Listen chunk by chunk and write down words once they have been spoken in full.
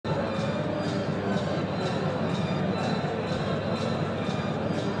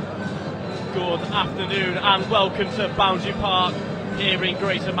Good afternoon and welcome to Boundary Park here in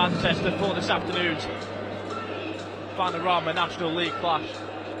Greater Manchester for this afternoon's Panorama National League clash.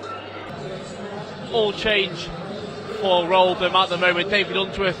 All change for Oldham at the moment. David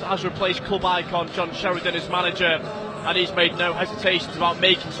Unsworth has replaced club icon John Sheridan as manager, and he's made no hesitations about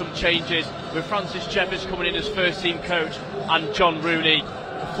making some changes, with Francis Jeffers coming in as first team coach and John Rooney,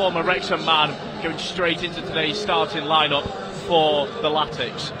 the former Wrexham man, going straight into today's starting lineup for the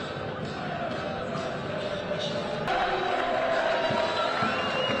Latics.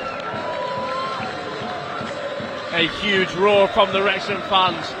 A huge roar from the Wrexham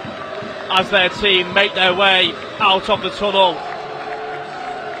fans as their team make their way out of the tunnel.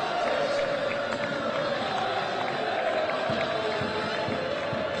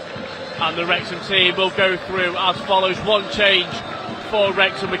 And the Wrexham team will go through as follows. One change for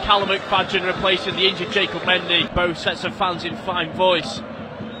Wrexham, with Callum McFadden replacing the injured Jacob Mendy. Both sets of fans in fine voice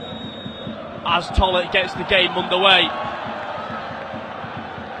as Tollett gets the game underway.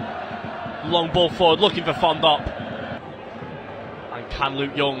 Long ball forward, looking for Fondop. And can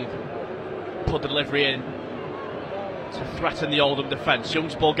Luke Young put the delivery in to threaten the Oldham defence?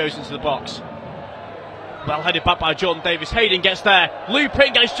 Young's ball goes into the box. Well headed back by Jordan Davis. Hayden gets there.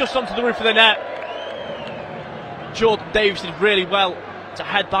 Looping, gets just onto the roof of the net. Jordan Davis did really well to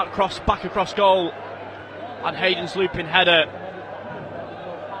head that cross back across goal. And Hayden's looping header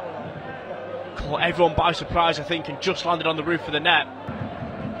caught everyone by surprise, I think, and just landed on the roof of the net.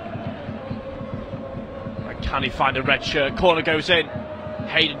 And can he find a red shirt? Corner goes in.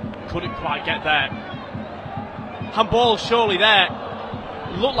 Hayden couldn't quite get there. Handball surely there.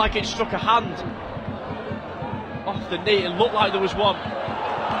 Looked like it struck a hand off the knee. It looked like there was one.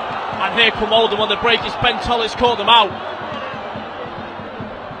 And here come Oldham on the break. It's Ben Tollett's caught them out.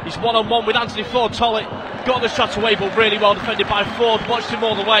 He's one-on-one with Anthony Ford. Tollett got the shot away, but really well defended by Ford. Watched him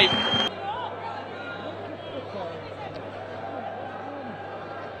all the way.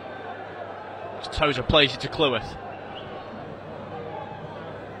 Tozer plays it to Cleworth.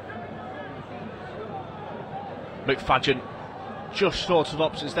 McFadden just sorts of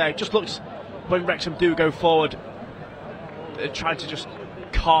options there. It just looks, when Wrexham do go forward, they're trying to just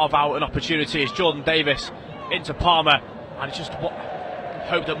carve out an opportunity. It's Jordan Davis into Palmer, and it's just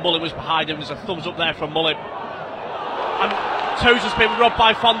hope that Mullin was behind him. There's a thumbs up there from Mullin. And Tozer's been robbed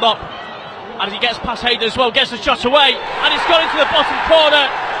by Fondop, and he gets past Hayden as well, gets the shot away, and it's gone into the bottom corner.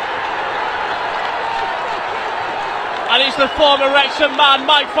 And it's the former Wrexham man,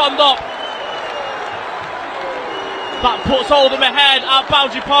 Mike Fondop, that puts Oldham ahead at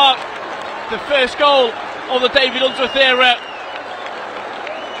Boundary Park. The first goal of the David Unsworth era.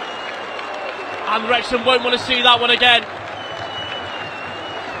 And Wrexham won't want to see that one again.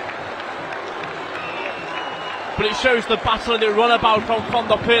 But it shows the battle and the runabout from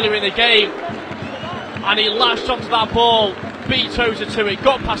Fondop earlier in the game. And he lashed onto that ball, beat Tozer to it,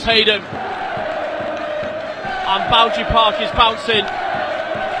 got past Hayden. And Boundary Park is bouncing.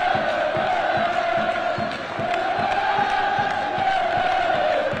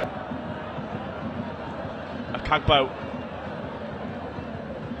 Kagbo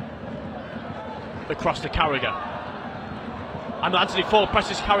across to Carragher, and Anthony Ford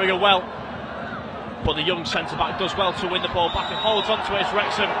presses Carragher well, but the young centre-back does well to win the ball back and holds on to it as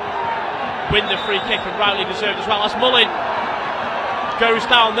Wrexham win the free kick, and rightly deserved as well, as Mullin goes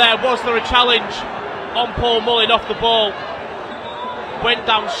down there. Was there a challenge on Paul Mullin off the ball? Went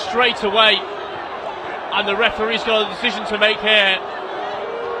down straight away, and the referee's got a decision to make here.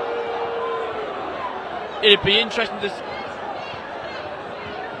 It'd be interesting to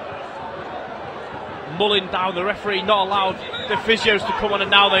Mullin down, the referee not allowed the physios to come on, and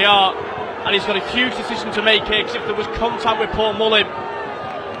now they are. And he's got a huge decision to make here, because if there was contact with Paul Mullin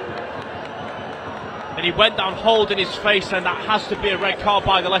and he went down holding his face, then that has to be a red card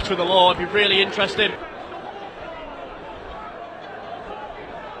by the letter of the law. It'd be really interesting.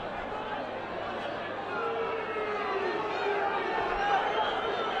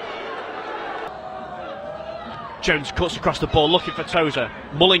 Jones cuts across the ball looking for Tozer.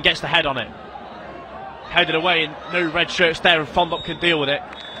 Mullin gets the head on it. Headed away, and no red shirts there, and Fondop can deal with it.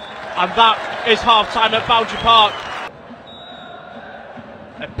 And that is half-time at Boundary Park.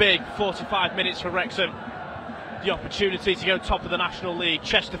 A big 45 minutes for Wrexham. The opportunity to go top of the National League.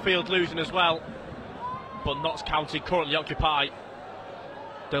 Chesterfield losing as well, but Notts County currently occupy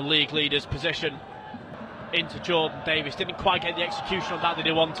the league leader's position. Into Jordan Davis. Didn't quite get the execution on that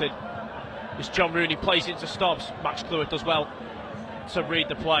he wanted. As John Rooney plays into stops, Max Cleworth does well to read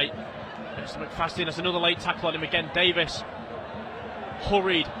the play. There's McFadden, there's another late tackle on him again. Davis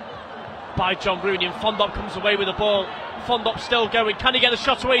hurried by John Rooney, and Fondop comes away with the ball. Fondop still going. Can he get the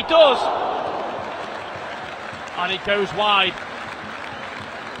shot away? He does! And it goes wide.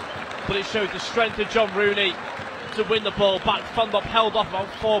 But it shows the strength of John Rooney to win the ball back. Fondop held off about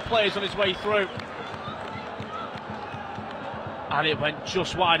 4 players on his way through. And it went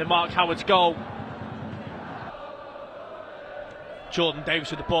just wide of Mark Howard's goal. Jordan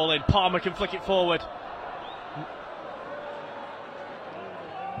Davies with the ball in. Palmer can flick it forward.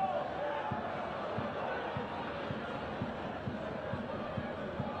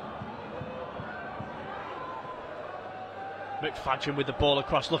 McFadden with the ball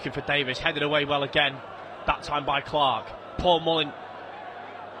across, looking for Davies, headed away well again, that time by Clark. Paul Mullin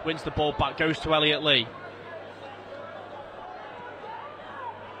wins the ball back, goes to Elliot Lee.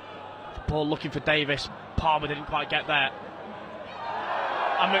 The ball looking for Davies, Palmer didn't quite get there.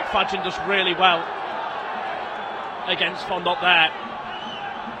 And McFadden does really well against Fondop there.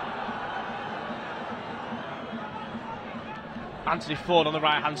 Anthony Ford on the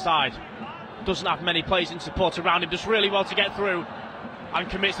right hand side. Doesn't have many players in support around him, does really well to get through and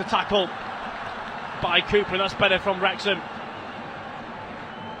commits the tackle by Cooper, and that's better from Wrexham.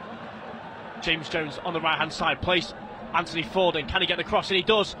 James Jones on the right hand side, plays Anthony Ford in. Can he get the cross? And he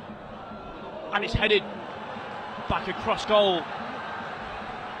does, and it's headed back across goal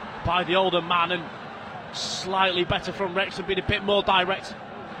by the Oldham man, and slightly better from Wrexham, being a bit more direct.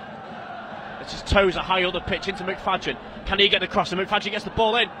 It's his toes are high on the pitch into McFadden. Can he get the cross? And McFadden gets the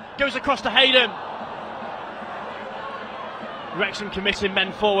ball in, goes across to Hayden. Wrexham committing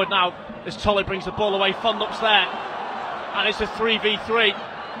men forward now as Toller brings the ball away. Fondop's there, and it's a 3v3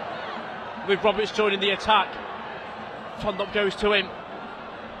 with Roberts joining the attack. Fondop goes to him,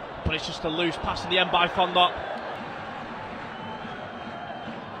 but it's just a loose pass in the end by Fondop.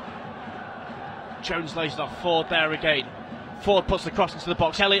 Jones lays it off. Ford there again. Ford puts the cross into the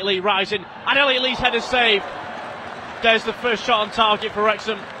box. Elliot Lee rising, and Elliot Lee's header saved. There's the first shot on target for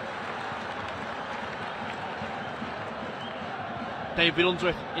Wrexham. David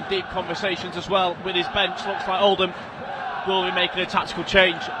Unsworth in deep conversations as well with his bench. Looks like Oldham will be making a tactical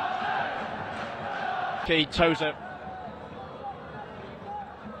change. Okay, Tozer.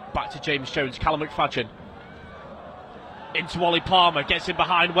 Back to James Jones. Callum McFadden. Into Ollie Palmer. Gets in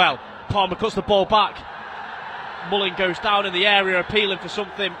behind well. Palmer cuts the ball back. Mullin goes down in the area, appealing for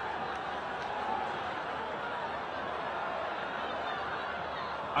something.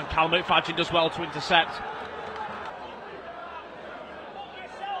 And Callum McFadden does well to intercept.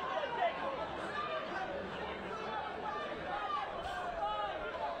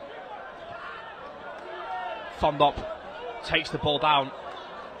 Fondop takes the ball down.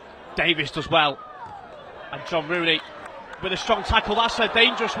 Davies does well. And John Rooney with a strong tackle. That's a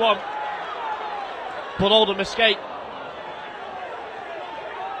dangerous one. But Oldham escape.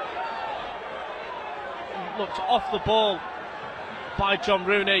 Looked off the ball by John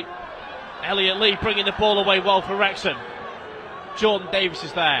Rooney. Elliot Lee bringing the ball away well for Wrexham. Jordan Davies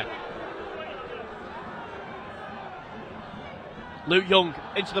is there. Luke Young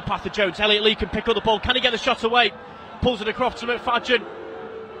into the path of Jones. Elliot Lee can pick up the ball. Can he get the shot away? Pulls it across to McFadden.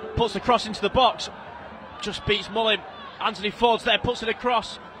 Puts the cross into the box. Just beats Mullin. Anthony Ford's there, puts it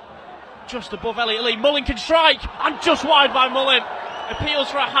across. Just above Elliot Lee. Mullin can strike, and just wide by Mullin. Appeals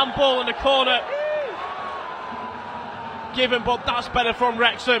for a handball in the corner. Given, but that's better from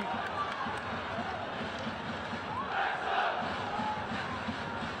Wrexham.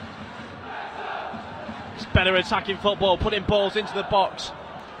 It's better attacking football, putting balls into the box.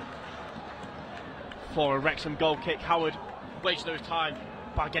 For a Wrexham goal kick, Howard wasted his time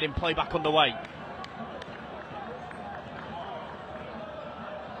by getting play back underway.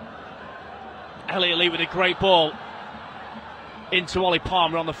 Elliot Lee with a great ball into Ollie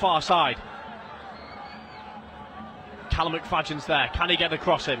Palmer on the far side. Callum McFadden's there. Can he get the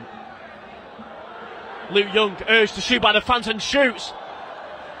cross in? Luke Young urged to shoot by the fans and shoots.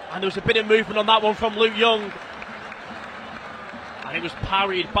 And there was a bit of movement on that one from Luke Young. And it was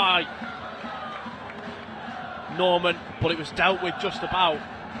parried by Norman, but it was dealt with just about.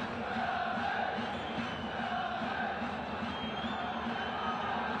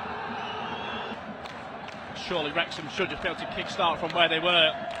 Surely Wrexham should just be able to kick-start from where they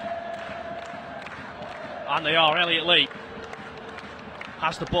were. And they are. Elliot Lee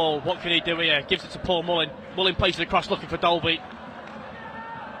has the ball. What can he do here? Gives it to Paul Mullin. Mullin plays it across looking for Dolby.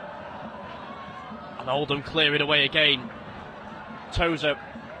 And Oldham clear it away again. Tozer.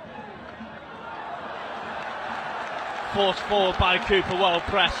 Forced forward by Cooper, well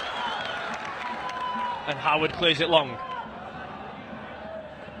pressed. And Howard clears it long.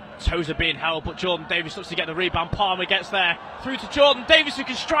 Tozer being held, but Jordan Davies looks to get the rebound. Palmer gets there. Through to Jordan Davies, who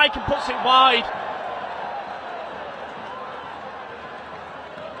can strike and puts it wide.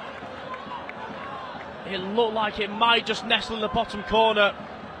 It looked like it might just nestle in the bottom corner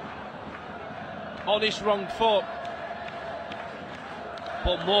on his wrong foot.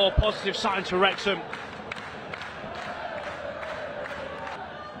 But more positive signs for Wrexham.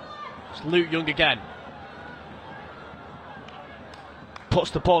 It's Luke Young again.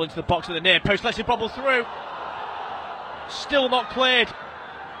 Puts the ball into the box at the near post, lets it bobble through. Still not cleared.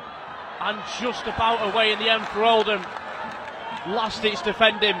 And just about away in the end for Oldham. Last ditch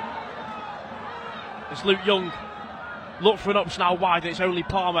defending. It's Luke Young. Look for an option now wide, and it's only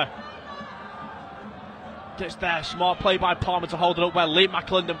Palmer. Gets there, smart play by Palmer to hold it up well. Liam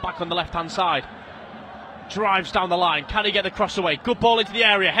McAlinden back on the left hand side. Drives down the line, can he get the cross away? Good ball into the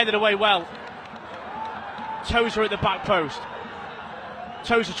area, headed away well. Tozer at the back post.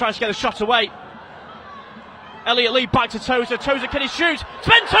 Tozer tries to get the shot away. Elliot Lee back to Tozer. Tozer, can he shoot?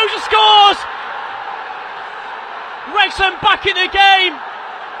 Sven Tozer scores! Wrexham back in the game!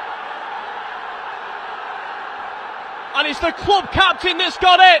 And it's the club captain that's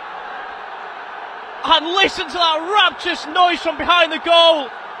got it! And listen to that rapturous noise from behind the goal!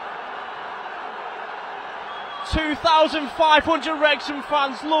 2,500 Wrexham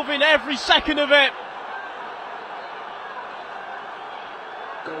fans loving every second of it.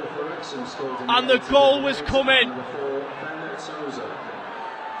 And the goal was coming.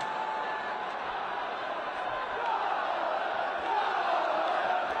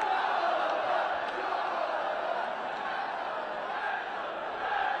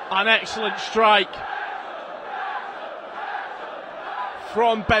 An excellent strike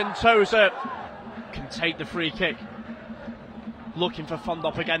from Ben Tozer. Can take the free kick. Looking for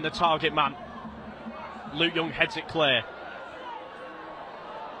Fondop again, the target man. Luke Young heads it clear.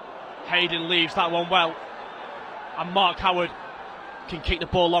 Hayden leaves that one well. And Mark Howard can kick the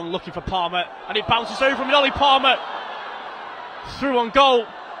ball long, looking for Palmer. And it bounces over from Ollie Palmer. Through on goal.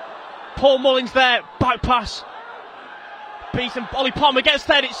 Paul Mullin's there. Back pass. Beaten. Ollie Palmer gets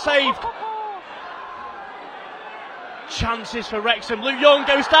there, it's saved. Chances for Wrexham. Luke Young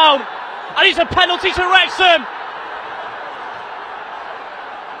goes down. And it's a penalty to Wrexham.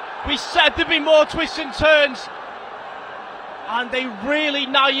 We said there'd be more twists and turns. And a really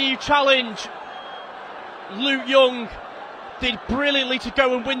naive challenge. Luke Young did brilliantly to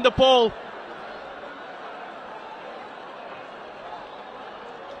go and win the ball.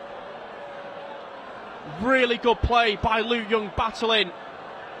 Really good play by Luke Young battling.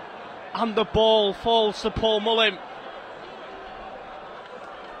 And the ball falls to Paul Mullin.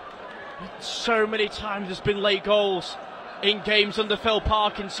 So many times there's been late goals in games under Phil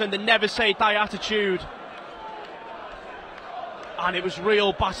Parkinson. The never say die attitude. And it was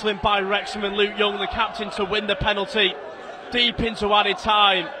real battling by Wrexham and Luke Young, the captain, to win the penalty deep into added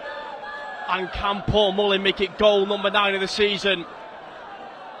time. And can Paul Mullin make it goal number 9 of the season?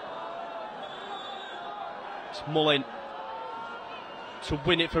 It's Mullin to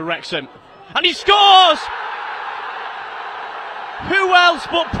win it for Wrexham. And he scores! Who else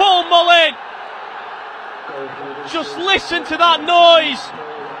but Paul Mullin? Just listen to that noise.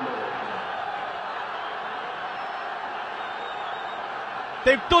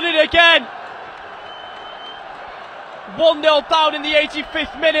 They've done it again. 1-0 down in the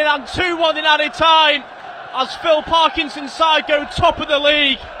 85th minute and 2-1 in added time as Phil Parkinson's side go top of the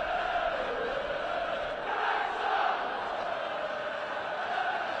league.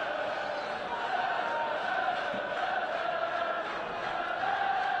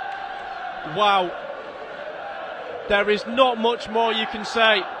 Wow. There is not much more you can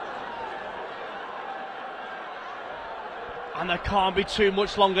say. And there can't be too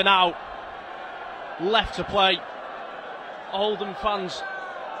much longer now left to play. Oldham fans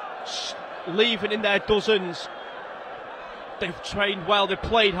leaving in their dozens. They've trained well, they've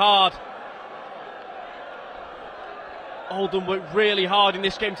played hard. Oldham worked really hard in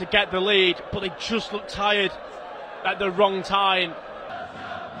this game to get the lead, but they just looked tired at the wrong time.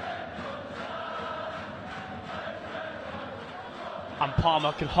 And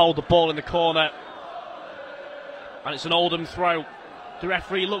Palmer can hold the ball in the corner. And it's an Oldham throw. The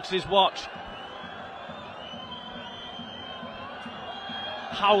referee looks at his watch.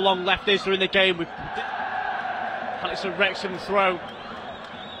 How long left is there in the game? And it's a Wrexham throw.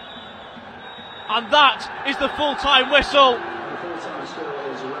 And that is the full-time whistle.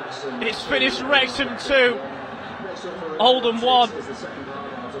 It's finished Wrexham 2, Oldham 1.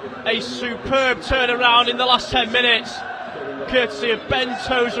 A superb turnaround in the last 10 minutes, courtesy of Ben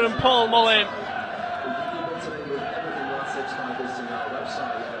Tozer and Paul Mullin.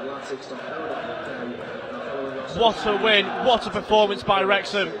 What a win, what a performance by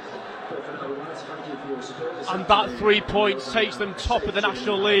Wrexham. And that 3 points takes them top of the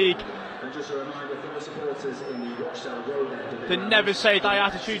National League And just a reminder for the supporters in the Watch Cell Road end. The never say die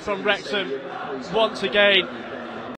attitude from Wrexham once again